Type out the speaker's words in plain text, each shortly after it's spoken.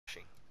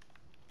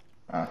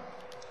Ah.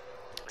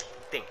 I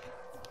think.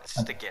 It's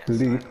just a guess.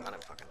 believe- I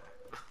don't fucking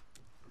know.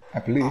 I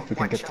believe we can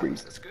white get sharks, 3.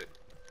 that's good.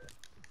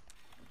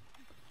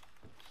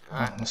 Oh,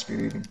 Alright, must be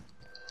leaving.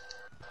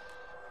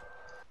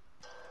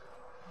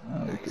 Oh,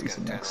 now he's these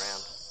gonna turn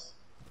next.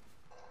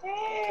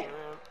 around.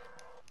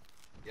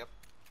 Yep.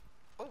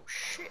 Oh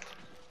shit.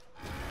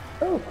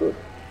 Oh, good.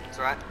 It's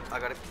alright, I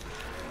got it.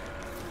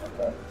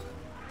 Okay.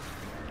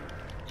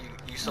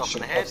 You soften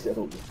Should the head, pass the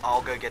other one.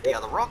 I'll go get the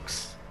other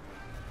rocks,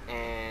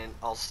 and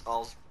I'll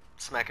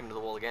smack him to the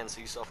wall again so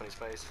you soften his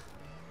face.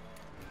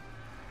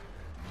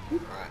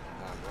 Alright,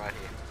 I'm right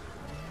here.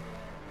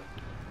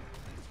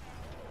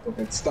 Don't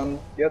get stunned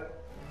yet.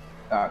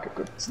 Ah, okay,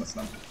 good. It's not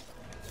stunned.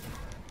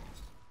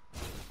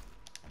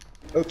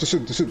 Oh, too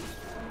soon, too soon.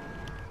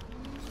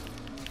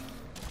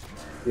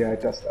 Yeah,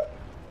 it does that.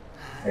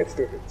 It's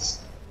 2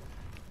 hits.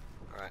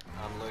 Alright,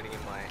 I'm loading in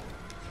my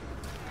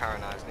power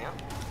knives now.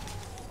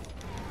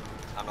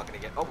 I'm not gonna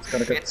get. Oh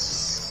Gonna shit! get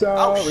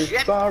sorry,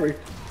 shit! sorry.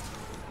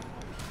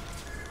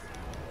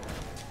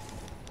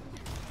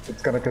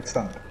 It's gonna get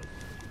stunned.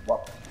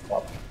 Whop,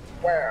 whop,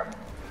 wham.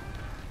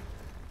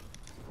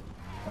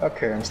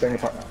 Okay, I'm staying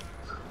apart now.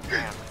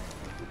 Damn.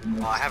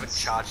 Oh, I haven't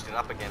charged it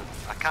up again.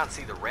 I can't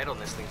see the red on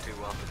this thing too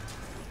well.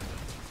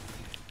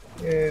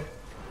 Yeah.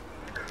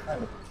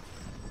 Kind of.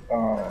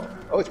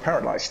 Oh, it's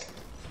paralyzed.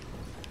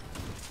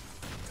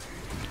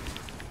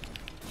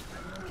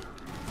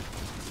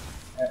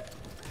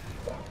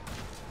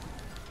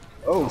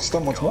 Oh,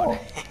 stun once more.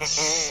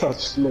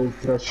 Such low Alright,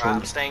 threshold.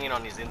 I'm staying in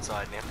on his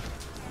inside now.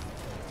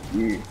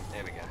 Yeah.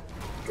 There we go.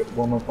 Get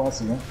one more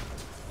pass again.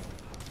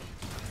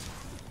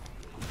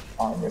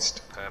 I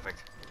missed.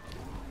 Perfect.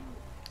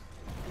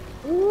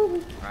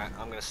 Alright,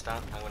 I'm gonna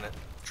stun. I'm gonna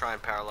try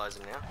and paralyze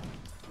him now.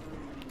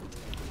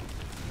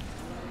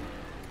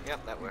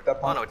 Yep, that worked.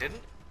 Oh no, it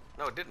didn't?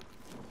 No, it didn't.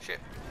 Shit.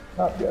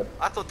 Not yet.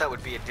 I thought that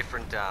would be a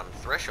different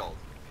threshold.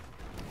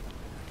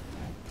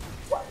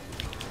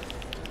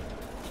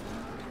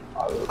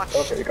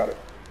 Okay, you got it.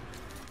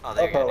 Oh,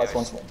 there you go. Paralyze There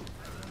once more.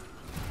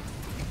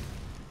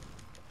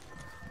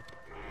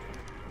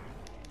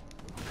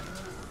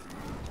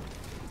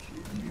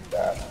 Need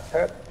that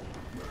head.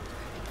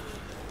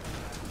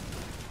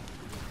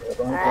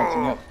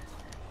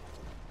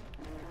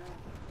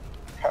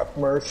 Have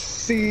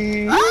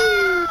mercy!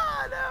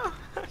 Ah,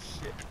 no!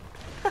 Shit.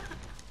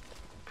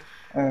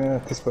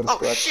 This put a Oh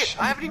scratch.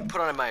 shit! I haven't even put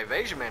on my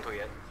evasion mantle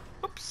yet.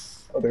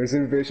 Oops. Oh, there's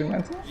an evasion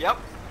mantle? Yep.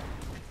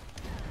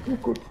 Oh,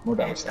 good, more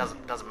damage. Then.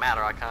 Doesn't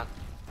matter. I can't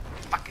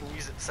fucking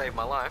use it to save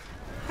my life.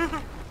 There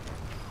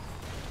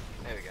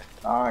we go.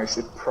 Nice,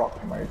 it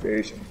procced my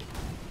evasion.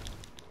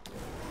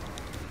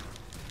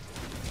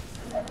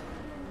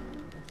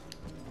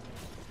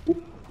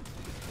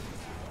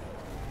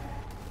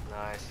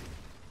 Nice.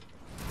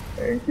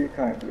 Thank you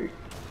kindly.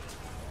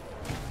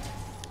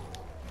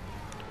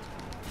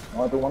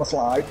 Oh, I don't want to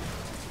slide.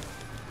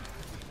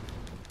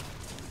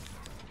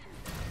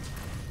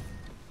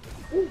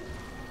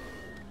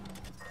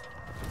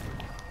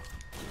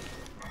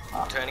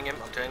 I'm turning him.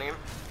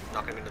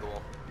 Knocking him into the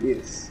wall.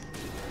 Yes.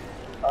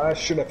 I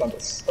should have done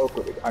this. Oh,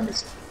 good, I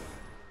missed.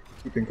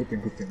 Good thing, good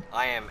thing, good thing.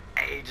 I am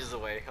ages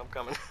away. I'm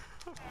coming.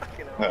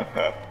 Fucking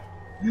hell.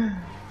 Dude,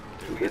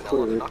 we get a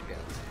lot of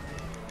knockdowns.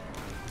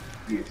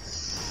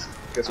 Yes.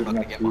 Guess I'm we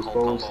not can gonna have get my to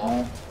whole use bows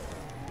combo now.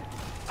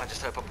 I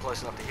just hope I'm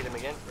close enough to hit him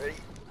again. Ready?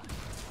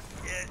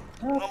 Yeah.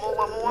 Okay.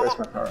 One more. Where's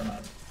my power now?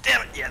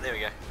 Damn it! Yeah, there we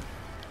go.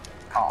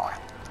 Oh,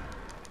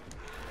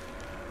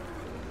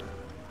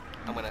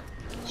 I'm gonna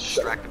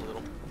distract him a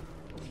little.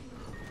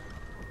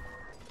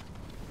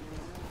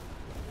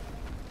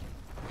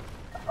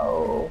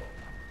 oh.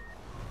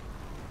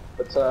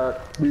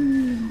 Attack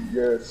me,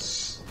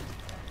 yes.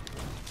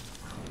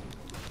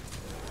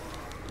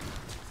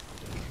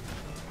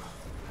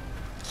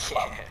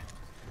 Yeah.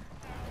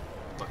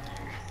 Fuck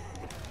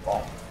you.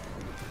 Oh.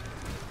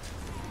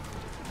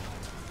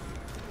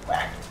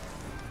 Whack.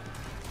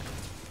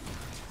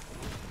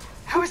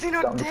 How is he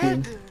not Down the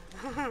dead?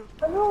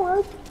 I know,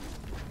 right?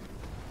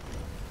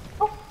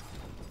 Oh.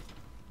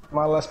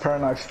 My last power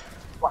knife.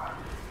 Wow.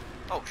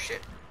 Oh shit!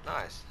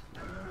 Nice.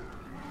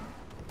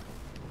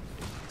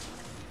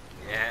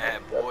 Yeah,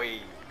 boy,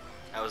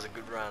 that was a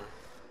good run.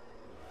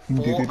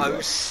 Indeed it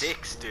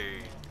 406,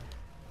 dude.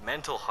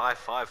 Mental high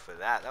five for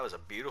that. That was a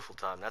beautiful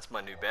time. That's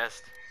my new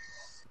best.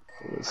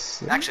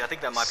 was. Actually, I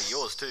think that might be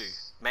yours too.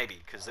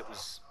 Maybe, because it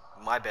was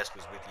my best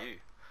was with you.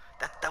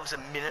 That was a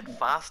minute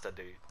faster,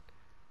 dude.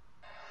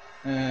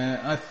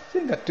 I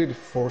think I did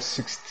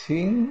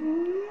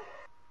 416.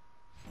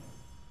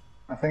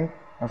 I think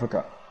I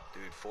forgot.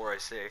 Dude,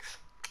 406.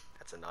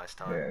 That's a nice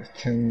time. Yeah,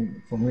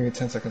 10 for me.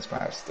 10 seconds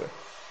faster.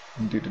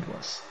 Indeed, it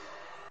was.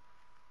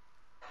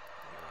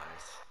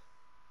 Nice.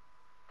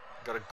 Got a